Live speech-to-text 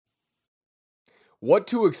What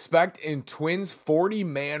to expect in Twins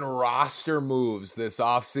 40-man roster moves this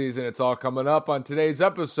offseason. It's all coming up on today's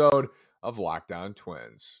episode of Locked On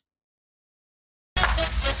Twins.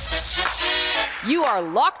 You are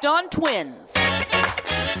Locked On Twins,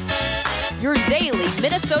 your daily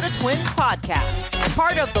Minnesota Twins podcast.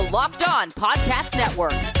 Part of the Locked On Podcast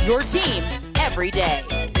Network, your team every day.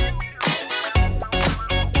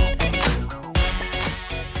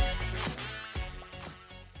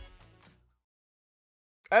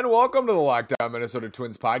 And welcome to the Locked On Minnesota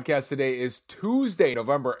Twins podcast. Today is Tuesday,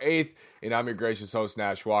 November 8th, and I'm your gracious host,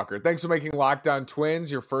 Nash Walker. Thanks for making Locked On Twins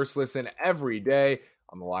your first listen every day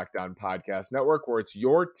on the Locked On Podcast Network, where it's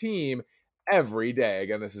your team every day.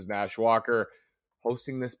 Again, this is Nash Walker,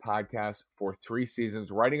 hosting this podcast for 3 seasons,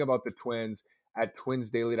 writing about the Twins at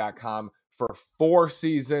twinsdaily.com for 4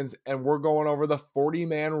 seasons, and we're going over the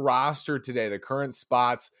 40-man roster today, the current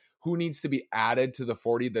spots, who needs to be added to the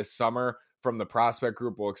 40 this summer from the prospect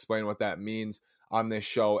group. We'll explain what that means on this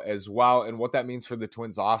show as well, and what that means for the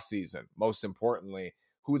Twins offseason. Most importantly,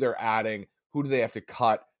 who they're adding, who do they have to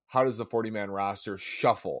cut, how does the 40-man roster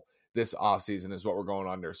shuffle this offseason is what we're going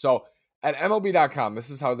under. So at MLB.com, this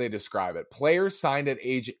is how they describe it. Players signed at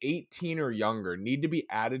age 18 or younger need to be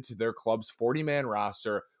added to their club's 40-man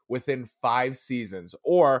roster within 5 seasons,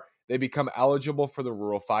 or they become eligible for the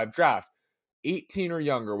Rule 5 draft. 18 or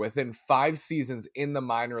younger within 5 seasons in the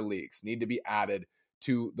minor leagues need to be added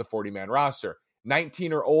to the 40-man roster.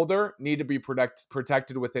 19 or older need to be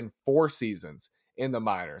protected within 4 seasons in the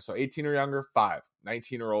minors. So 18 or younger, 5.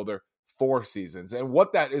 19 or older, 4 seasons. And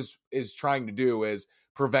what that is trying to do is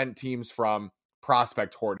prevent teams from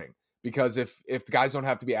prospect hoarding. Because if the guys don't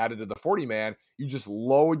have to be added to the 40-man, you just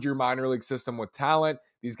load your minor league system with talent.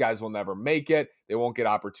 These guys will never make it. They won't get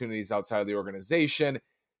opportunities outside of the organization.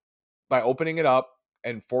 By opening it up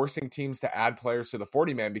and forcing teams to add players to the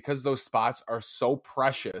 40-man, because those spots are so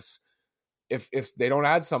precious, if they don't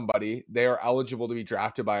add somebody, they are eligible to be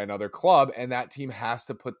drafted by another club, and that team has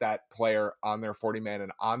to put that player on their 40-man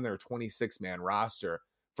and on their 26-man roster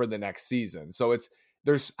for the next season. So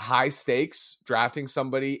there's high stakes drafting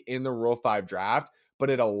somebody in the Rule 5 draft, but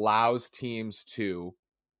it allows teams to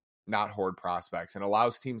not hoard prospects and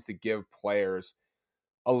allows teams to give players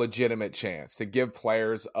a legitimate chance, to give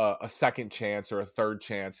players a second chance or a third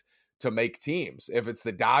chance to make teams. If it's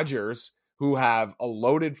the Dodgers, who have a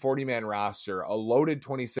loaded 40-man roster, a loaded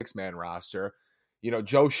 26-man roster,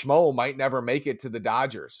 Joe Schmo might never make it to the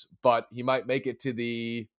Dodgers, but he might make it to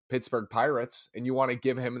the Pittsburgh Pirates, and you want to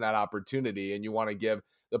give him that opportunity, and you want to give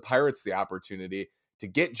the Pirates the opportunity to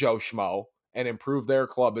get Joe Schmo and improve their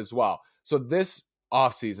club as well. So this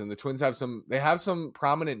offseason, the Twins have some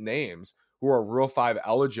prominent names who are Rule 5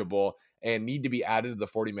 eligible and need to be added to the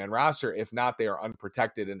 40-man roster. If not, they are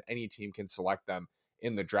unprotected, and any team can select them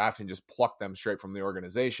in the draft and just pluck them straight from the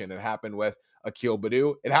organization. It happened with Akil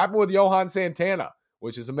Baddoo. It happened with Johan Santana,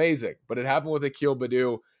 which is amazing, but it happened with Akil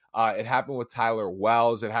Baddoo. It happened with Tyler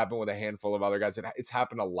Wells. It happened with a handful of other guys. It's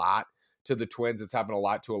happened a lot to the Twins. It's happened a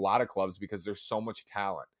lot to a lot of clubs because there's so much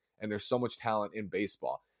talent, and there's so much talent in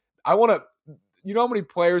baseball. You know how many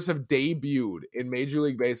players have debuted in Major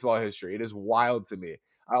League Baseball history? It is wild to me.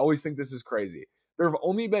 I always think this is crazy. There have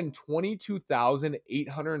only been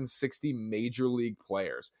 22,860 Major League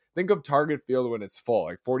players. Think of Target Field when it's full,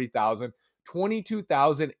 like 40,000.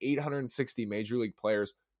 22,860 Major League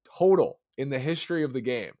players total in the history of the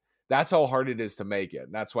game. That's how hard it is to make it.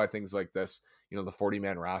 And that's why things like this, the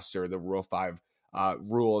 40-man roster, the Rule 5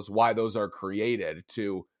 rules, why those are created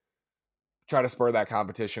to try to spur that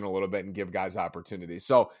competition a little bit and give guys opportunities.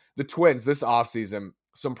 So the Twins this offseason,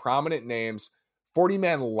 some prominent names,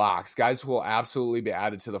 40-man locks, guys who will absolutely be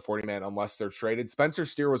added to the 40-man unless they're traded. Spencer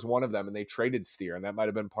Steer was one of them, and they traded Steer, and that might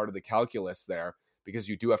have been part of the calculus there because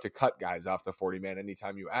you do have to cut guys off the 40-man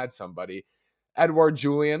anytime you add somebody. Edouard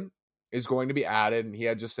Julien is going to be added, and he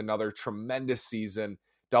had just another tremendous season.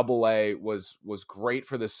 Double-A was great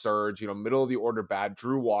for the surge, middle of the order bad,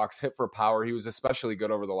 drew walks, hit for power. He was especially good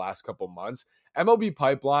over the last couple months. MLB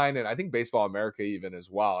Pipeline, and I think Baseball America even as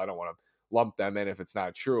well. I don't want to lump them in if it's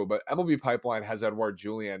not true, but MLB Pipeline has Edouard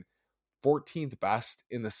Julien 14th best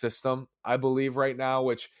in the system, I believe right now,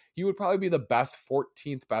 which he would probably be the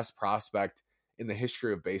 14th best prospect in the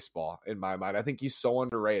history of baseball in my mind. I think he's so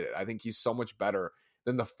underrated. I think he's so much better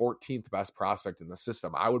than the 14th best prospect in the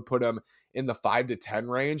system. I would put him in the 5 to 10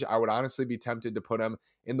 range. I would honestly be tempted to put him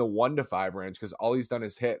in the 1 to 5 range because all he's done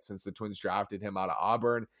is hit since the Twins drafted him out of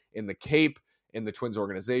Auburn, in the Cape, in the Twins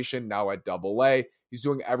organization, now at Double-A. He's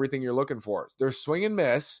doing everything you're looking for. There's swing and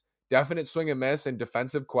miss, definite swing and miss, and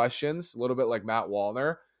defensive questions, a little bit like Matt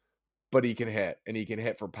Wallner. but he can hit, and he can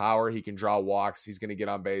hit for power. He can draw walks. He's going to get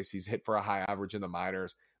on base. He's hit for a high average in the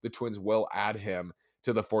minors. The Twins will add him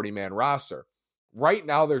to the 40-man roster. Right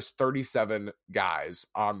now, there's 37 guys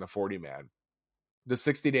on the 40-man. The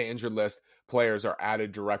 60-day injured list players are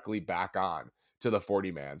added directly back on to the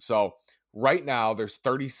 40-man. So right now, there's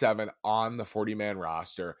 37 on the 40-man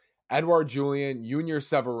roster. Edouard Julien, Junior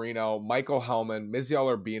Severino, Michael Hellman,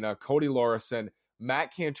 Misael Urbina, Cody Lorison,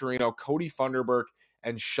 Matt Cantorino, Cody Funderburk,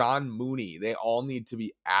 and Sean Mooney. They all need to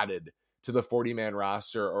be added to the 40-man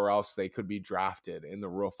roster, or else they could be drafted in the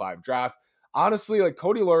Rule 5 draft. Honestly, like,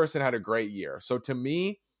 Cody Lorison had a great year. So to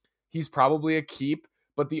me, he's probably a keep.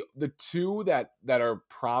 But the two that are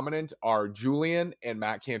prominent are Julien and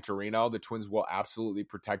Matt Cantorino. The Twins will absolutely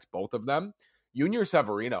protect both of them. Junior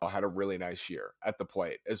Severino had a really nice year at the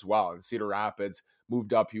plate as well. In Cedar Rapids,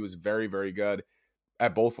 moved up. He was very, very good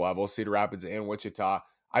at both levels, Cedar Rapids and Wichita.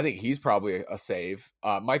 I think he's probably a save.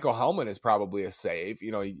 Michael Hellman is probably a save.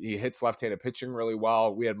 You know, he hits left-handed pitching really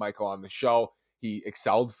well. We had Michael on the show. He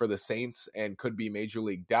excelled for the Saints and could be major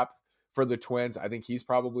league depth for the Twins. I think he's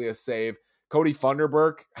probably a save. Cody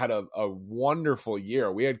Funderburk had a wonderful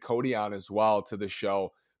year. We had Cody on as well to the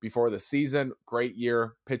show before the season. Great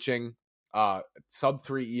year pitching,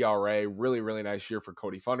 sub-3 ERA. Really, really nice year for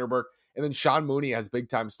Cody Funderburk. And then Sean Mooney has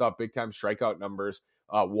big-time stuff, big-time strikeout numbers.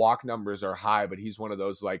 Walk numbers are high, but he's one of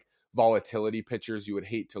those like volatility pitchers you would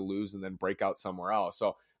hate to lose and then break out somewhere else.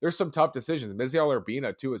 So there's some tough decisions. Misael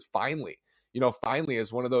Urbina too is finally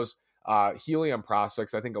is one of those helium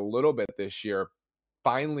prospects, I think a little bit this year,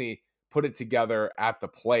 finally put it together at the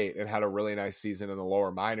plate and had a really nice season in the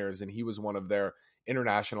lower minors. And he was one of their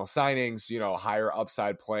international signings, higher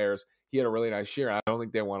upside players. He had a really nice year. I don't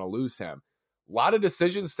think they want to lose him. A lot of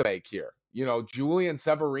decisions to make here. Julien,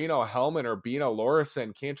 Severino, Hellman, Urbina,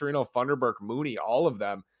 Lorison, Cantorino, Funderburk, Mooney, all of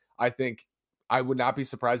them. I think I would not be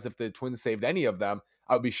surprised if the Twins saved any of them.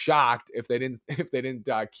 I would be shocked if they didn't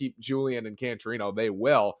keep Julien and Cantorino. They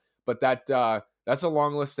will, but that's a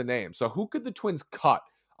long list of names. So who could the Twins cut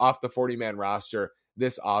off the 40-man roster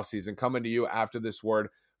this offseason? Coming to you after this word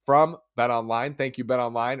from BetOnline. Thank you,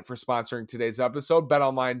 BetOnline, for sponsoring today's episode.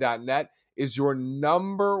 BetOnline.net is your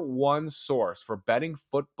number one source for betting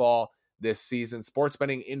football this season. Sports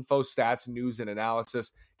betting info, stats, news, and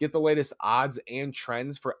analysis. Get the latest odds and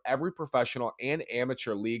trends for every professional and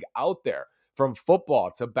amateur league out there. From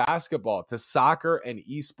football to basketball to soccer and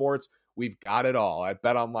esports, we've got it all at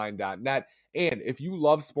betonline.net. And if you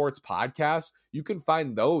love sports podcasts, you can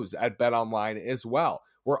find those at BetOnline as well.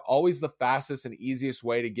 We're always the fastest and easiest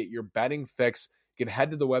way to get your betting fix. You can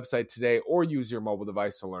head to the website today or use your mobile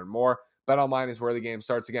device to learn more. BetOnline is where the game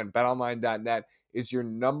starts. Again, betonline.net is your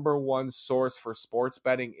number one source for sports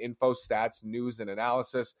betting info, stats, news, and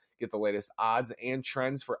analysis. Get the latest odds and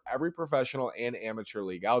trends for every professional and amateur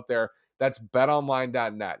league out there. That's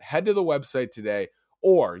betonline.net. Head to the website today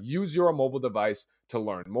or use your mobile device to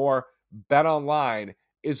learn more. BetOnline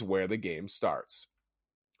is where the game starts.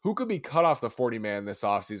 Who could be cut off the 40-man this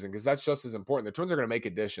offseason? Because that's just as important. The Twins are going to make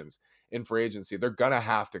additions in free agency. They're going to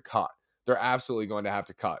have to cut. They're absolutely going to have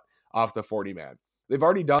to cut off the 40-man. They've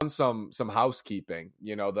already done some housekeeping.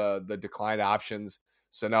 The declined options,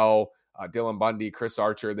 Sano, Dylan Bundy, Chris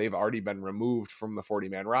Archer, they've already been removed from the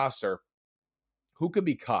 40-man roster. Who could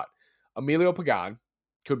be cut? Emilio Pagan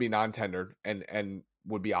could be non-tendered and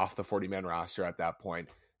would be off the 40-man roster at that point.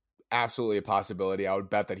 Absolutely a possibility. I would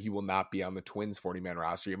bet that he will not be on the Twins 40-man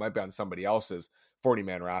roster. He might be on somebody else's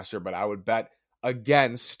 40-man roster, but I would bet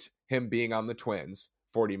against him being on the Twins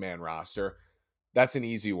 40-man roster. That's an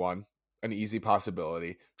easy one, an easy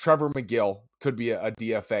possibility. Trevor McGill could be a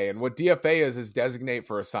DFA. And what DFA is designate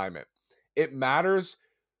for assignment. It matters.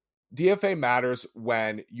 DFA matters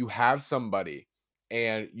when you have somebody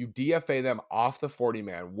and you DFA them off the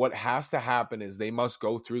 40-man. What has to happen is they must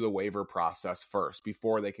go through the waiver process first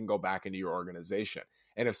before they can go back into your organization.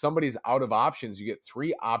 And if somebody's out of options, you get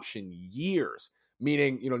 3 option years,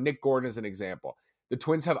 meaning, Nick Gordon is an example. The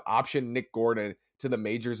Twins have optioned Nick Gordon to the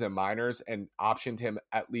majors and minors and optioned him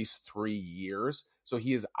at least 3 years. So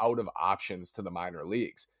he is out of options to the minor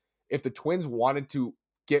leagues. If the Twins wanted to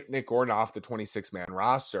get Nick Gordon off the 26-man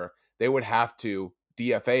roster, they would have to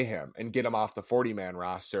DFA him and get him off the 40-man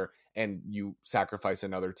roster, and you sacrifice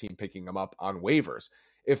another team picking him up on waivers.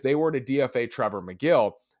 If they were to DFA Trevor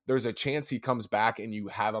McGill, there's a chance he comes back and you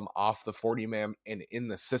have him off the 40-man and in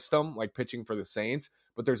the system, like pitching for the Saints,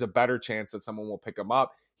 but there's a better chance that someone will pick him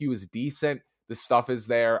up. He was decent. The stuff is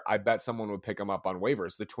there. I bet someone would pick him up on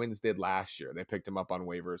waivers. The Twins did last year. They picked him up on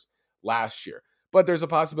waivers last year. But there's a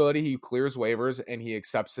possibility he clears waivers and he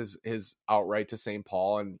accepts his outright to St.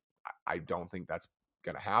 Paul, and I don't think that's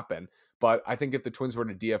going to happen. But I think if the Twins were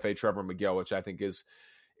to DFA Trevor Megill, which I think is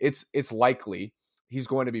it's likely, he's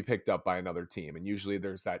going to be picked up by another team. And usually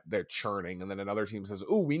there's that churning, and then another team says,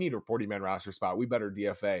 "Oh, we need a 40-man roster spot. We better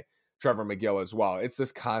DFA Trevor Megill as well." It's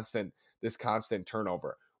this constant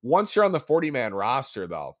turnover. Once you're on the 40-man roster,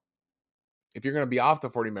 though, if you're going to be off the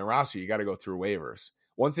 40-man roster, you got to go through waivers.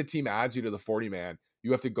 Once a team adds you to the 40-man,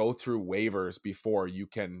 you have to go through waivers before you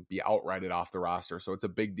can be outrighted off the roster. So it's a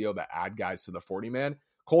big deal to add guys to the 40-man.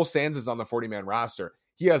 Cole Sands is on the 40-man roster.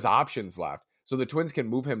 He has options left. So the Twins can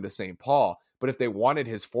move him to St. Paul. But if they wanted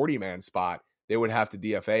his 40-man spot, they would have to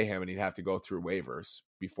DFA him, and he'd have to go through waivers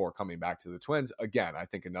before coming back to the Twins. Again, I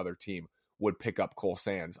think another team would pick up Cole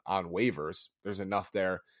Sands on waivers. There's enough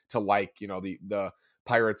there to like, the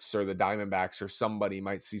Pirates or the Diamondbacks or somebody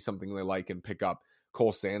might see something they like and pick up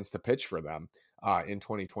Cole Sands to pitch for them in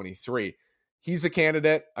 2023. He's a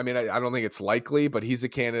candidate. I mean, I don't think it's likely, but he's a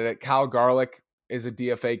candidate. Kyle Garlick is a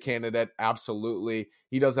DFA candidate. Absolutely.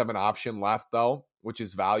 He does have an option left, though, which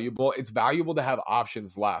is valuable. It's valuable to have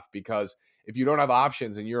options left, because if you don't have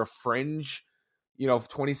options and you're a fringe,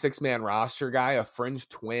 26-man roster guy, a fringe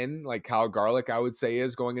twin like Kyle Garlick, I would say,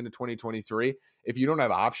 is going into 2023. If you don't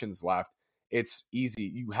have options left, it's easy.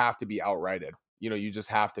 You have to be outrighted. You just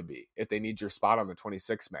have to be if they need your spot on the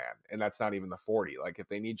 26-man, and that's not even the 40. Like, if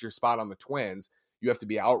they need your spot on the Twins, you have to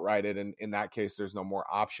be outrighted, and in that case, there's no more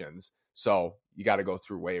options. So you got to go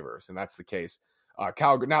through waivers, and that's the case.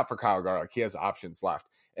 Not for Kyle Garlick. He has options left.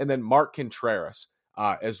 And then Mark Contreras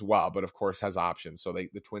as well, but of course has options. So the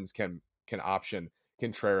Twins can option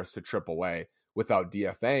Contreras to AAA without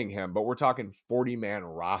DFAing him. But we're talking 40-man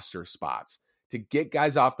roster spots. To get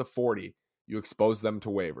guys off the 40, you expose them to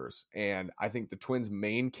waivers. And I think the Twins'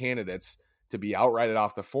 main candidates to be outrighted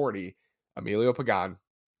off the 40, Emilio Pagan,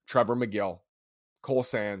 Trevor Megill, Cole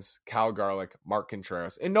Sands, Kyle Garlick, Mark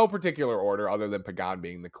Contreras, in no particular order other than Pagan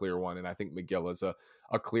being the clear one. And I think Megill is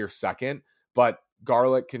a clear second. But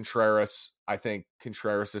Garlick, Contreras, I think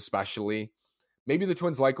Contreras especially, maybe the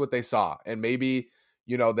Twins like what they saw. And maybe,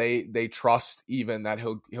 they trust even that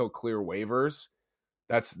he'll clear waivers.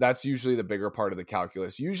 That's usually the bigger part of the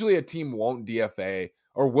calculus. Usually a team won't DFA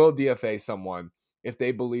or will DFA someone if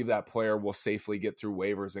they believe that player will safely get through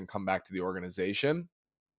waivers and come back to the organization.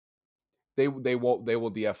 They will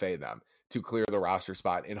DFA them to clear the roster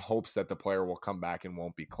spot in hopes that the player will come back and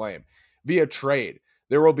won't be claimed. Via trade,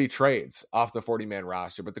 there will be trades off the 40-man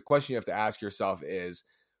roster, but the question you have to ask yourself is,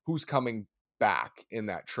 who's coming back in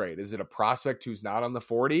that trade? Is it a prospect who's not on the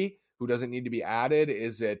 40, who doesn't need to be added?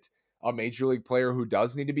 Is it a major league player who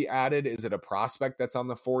does need to be added? Is it a prospect that's on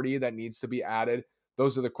the 40 that needs to be added?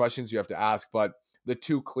 Those are the questions you have to ask. But the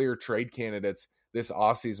two clear trade candidates this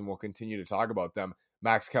offseason, we'll continue to talk about them,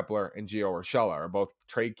 Max Kepler and Gio Urshela, are both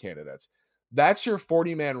trade candidates. That's your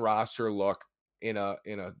 40-man roster look in a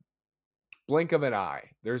blink of an eye.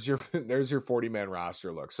 There's your 40-man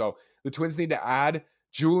roster look. So the Twins need to add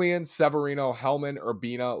Julian, Severino, Hellman,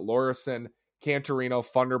 Urbina, Lorison, Cantorino,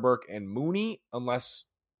 Funderburk, and Mooney, unless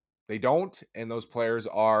they don't, and those players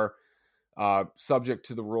are subject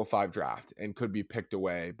to the Rule 5 draft and could be picked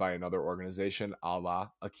away by another organization, a la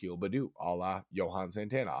Akil Baddoo, a la Johan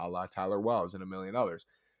Santana, a la Tyler Wells, and a million others.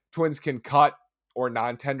 Twins can cut or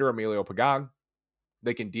non-tender Emilio Pagan.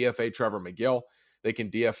 They can DFA Trevor Megill. They can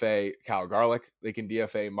DFA Kyle Garlick. They can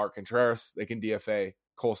DFA Mark Contreras. They can DFA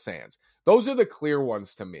Cole Sands. Those are the clear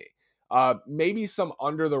ones to me. Maybe some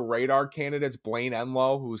under-the-radar candidates, Blaine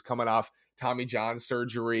Enlow, who's coming off Tommy John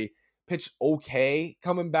surgery, pitched okay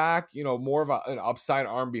coming back, more of an upside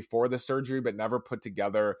arm before the surgery, but never put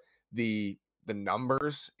together the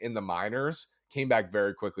numbers in the minors. Came back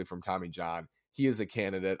very quickly from Tommy John. He is a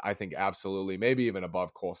candidate, I think, absolutely, maybe even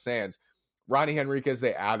above Cole Sands. Ronnie Henriquez,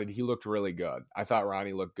 they added. He looked really good. I thought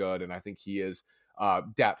Ronnie looked good, and I think he is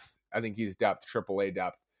depth. I think he's depth, AAA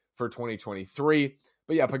depth for 2023.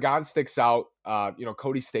 But yeah, Pagan sticks out.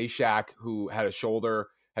 Cody Stashak, who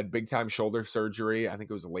had big-time shoulder surgery. I think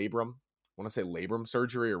it was labrum. I want to say labrum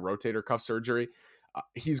surgery or rotator cuff surgery.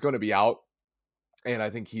 He's going to be out, and I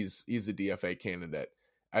think he's a DFA candidate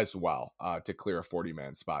as well to clear a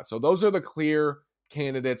 40-man spot. So those are the clear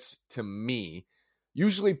candidates to me.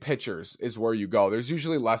 Usually pitchers is where you go. There's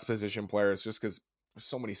usually less position players just because there's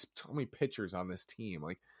so many pitchers on this team,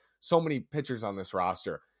 like so many pitchers on this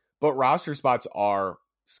roster. But roster spots are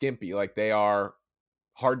skimpy. Like, they are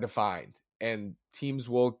hard to find. And teams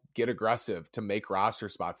will get aggressive to make roster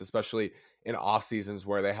spots, especially in off seasons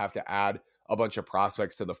where they have to add a bunch of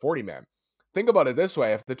prospects to the 40-man. Think about it this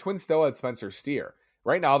way. If the Twins still had Spencer Steer,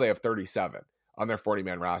 right now they have 37 on their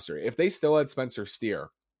 40-man roster. If they still had Spencer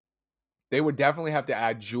Steer, they would definitely have to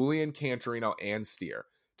add Julian, Cantorino, and Steer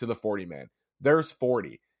to the 40-man. There's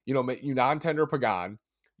 40. You non-tender Pagan,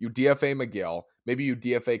 you DFA McGill, maybe you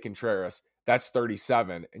DFA Contreras. That's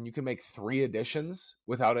 37, and you can make 3 additions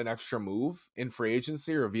without an extra move in free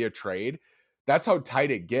agency or via trade. That's how tight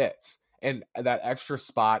it gets. And that extra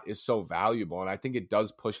spot is so valuable. And I think it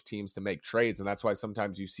does push teams to make trades. And that's why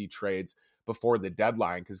sometimes you see trades before the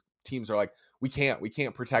deadline, because teams are like, we can't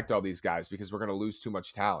protect all these guys because we're going to lose too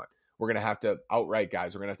much talent. We're going to have to outright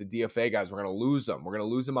guys. We're going to have to DFA guys. We're going to lose them. We're going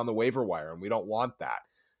to lose them on the waiver wire. And we don't want that.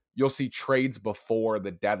 You'll see trades before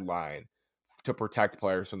the deadline to protect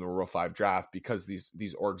players from the Rule 5 draft because these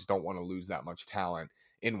orgs don't want to lose that much talent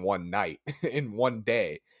in one night, in one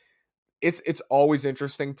day. It's always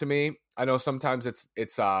interesting to me. I know sometimes it's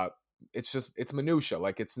minutia.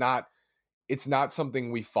 Like it's not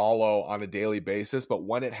something we follow on a daily basis, but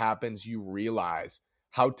when it happens, you realize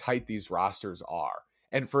how tight these rosters are.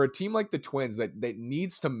 And for a team like the Twins that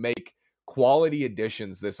needs to make quality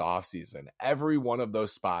additions this offseason, every one of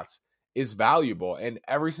those spots is valuable, and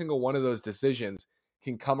every single one of those decisions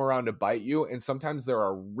can come around to bite you. And sometimes there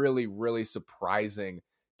are really, really surprising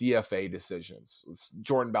DFA decisions.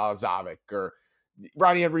 Jordan Balazovic or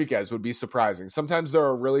Ronnie Enriquez would be surprising. Sometimes there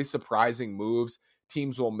are really surprising moves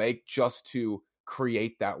teams will make just to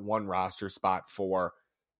create that one roster spot for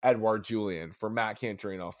Edouard Julien, for Matt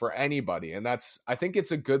Cantorino, for anybody. And I think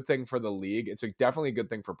it's a good thing for the league. It's definitely a good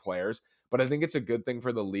thing for players, but I think it's a good thing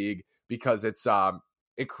for the league because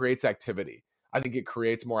it creates activity. I think it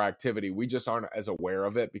creates more activity. We just aren't as aware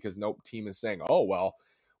of it because no team is saying, oh, well,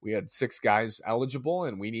 we had 6 guys eligible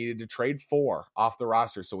and we needed to trade 4 off the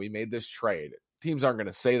roster, so we made this trade. Teams aren't going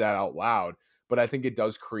to say that out loud, but I think it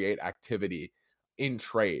does create activity in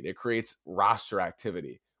trade. It creates roster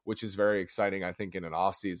activity, which is very exciting, I think, in an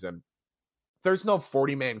offseason. There's no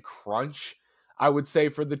 40-man crunch, I would say,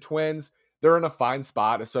 for the Twins. They're in a fine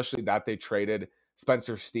spot, especially that they traded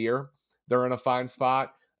Spencer Steer. They're in a fine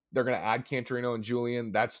spot. They're going to add Cantorino and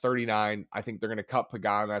Julien. That's 39. I think they're going to cut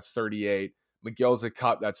Pagan. That's 38. McGill's a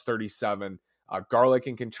cut. That's 37. Garlick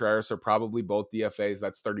and Contreras are probably both DFAs.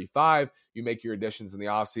 That's 35. You make your additions in the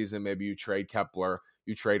offseason. Maybe you trade Kepler,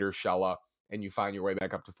 you trade Urshela, and you find your way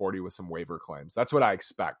back up to 40 with some waiver claims. That's what I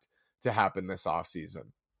expect to happen this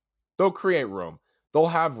offseason. They'll create room. They'll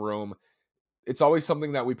have room. It's always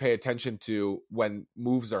something that we pay attention to when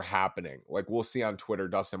moves are happening. Like we'll see on Twitter,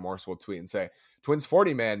 Dustin Morse will tweet and say, Twins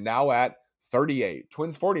 40-man now at 38.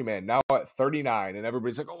 Twins 40-man now at 39. And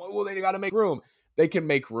everybody's like, oh, well, they got to make room. They can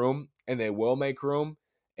make room, and they will make room,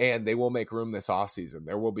 and they will make room this offseason.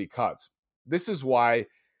 There will be cuts. This is why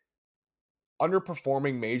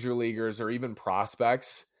underperforming major leaguers or even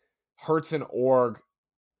prospects hurts an org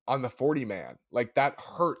on the 40-man. Like that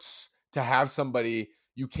hurts to have somebody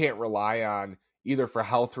you can't rely on either for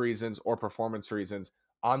health reasons or performance reasons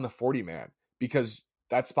on the 40-man, because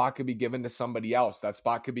that spot could be given to somebody else. That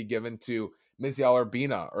spot could be given to Misael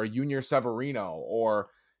Urbina or Junior Severino or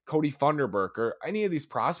Cody Funderburk or any of these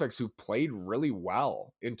prospects who've played really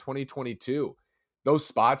well in 2022. Those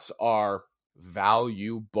spots are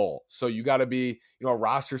valuable. So you got to be, a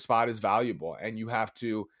roster spot is valuable, and you got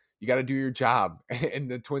to do your job.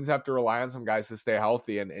 And the Twins have to rely on some guys to stay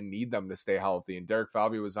healthy and need them to stay healthy. And Derek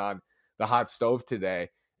Falvey was on the Hot Stove today,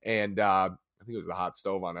 and I think it was the Hot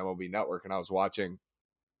Stove on MLB Network, and I was watching.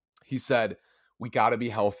 He said, we got to be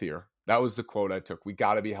healthier. That was the quote I took. We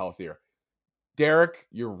got to be healthier. Derek,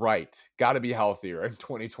 you're right. Got to be healthier in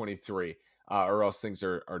 2023, or else things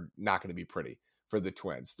are not going to be pretty for the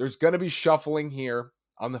Twins. There's going to be shuffling here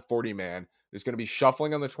on the 40-man. There's going to be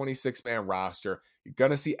shuffling on the 26-man roster. You're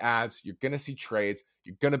going to see ads. You're going to see trades.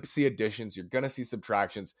 You're going to see additions. You're going to see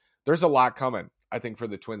subtractions. There's a lot coming, I think, for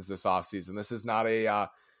the Twins this offseason. This is not I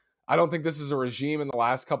don't think this is a regime in the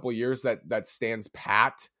last couple of years that stands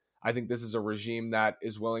pat. I think this is a regime that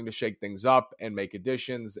is willing to shake things up and make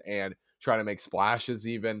additions and try to make splashes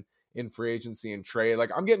even in free agency and trade.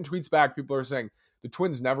 Like, I'm getting tweets back. People are saying the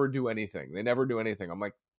Twins never do anything. They never do anything. I'm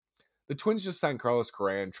like, the Twins just signed Carlos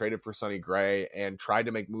Correa and traded for Sonny Gray and tried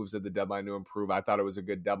to make moves at the deadline to improve. I thought it was a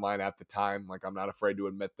good deadline at the time. Like, I'm not afraid to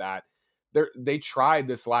admit that. They tried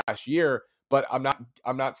this last year, but I'm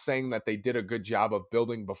not saying that they did a good job of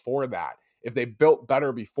building before that. If they built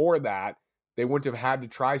better before that, they wouldn't have had to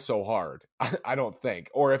try so hard, I don't think.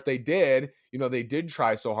 Or if they did, they did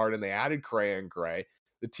try so hard and they added Correa and Gray,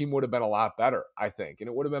 the team would have been a lot better, I think. And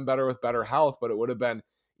it would have been better with better health, but it would have been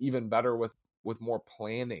even better with more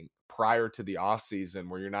planning prior to the offseason,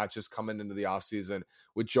 where you're not just coming into the offseason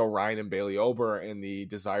with Joe Ryan and Bailey Ober and the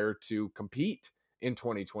desire to compete in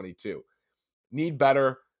 2022. Need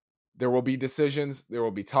better. There will be decisions. There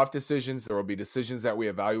will be tough decisions. There will be decisions that we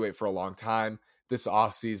evaluate for a long time. this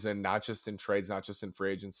offseason, not just in trades, not just in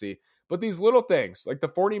free agency, but these little things like the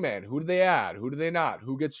 40-man. Who do they add? Who do they not?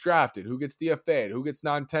 Who gets drafted? Who gets DFA'd? Who gets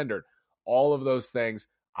non-tendered? All of those things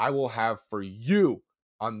I will have for you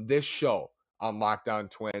on this show on Locked On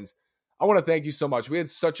Twins. I want to thank you so much. We had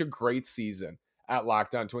such a great season at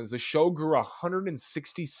Locked On Twins. The show grew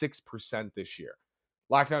 166% this year.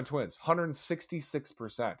 Locked On Twins,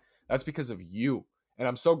 166%. That's because of you. And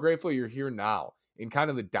I'm so grateful you're here now in kind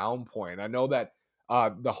of the down point. I know that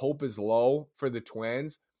the hope is low for the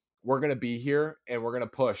Twins. We're going to be here and we're going to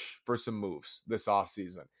push for some moves this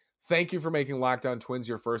offseason. Thank you for making Locked On Twins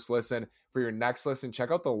your first listen. For your next listen,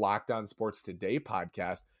 check out the Locked On Sports Today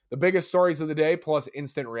podcast. The biggest stories of the day, plus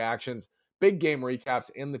instant reactions, big game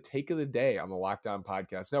recaps, and the take of the day on the Locked On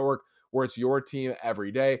Podcast Network, where it's your team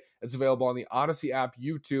every day. It's available on the Odyssey app,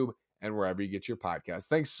 YouTube, and wherever you get your podcasts.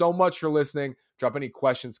 Thanks so much for listening. Drop any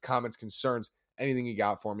questions, comments, concerns, anything you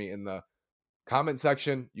got for me in the comment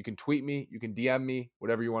section. You can tweet me, you can DM me,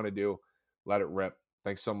 whatever you want to do. Let it rip.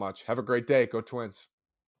 Thanks so much. Have a great day. Go Twins.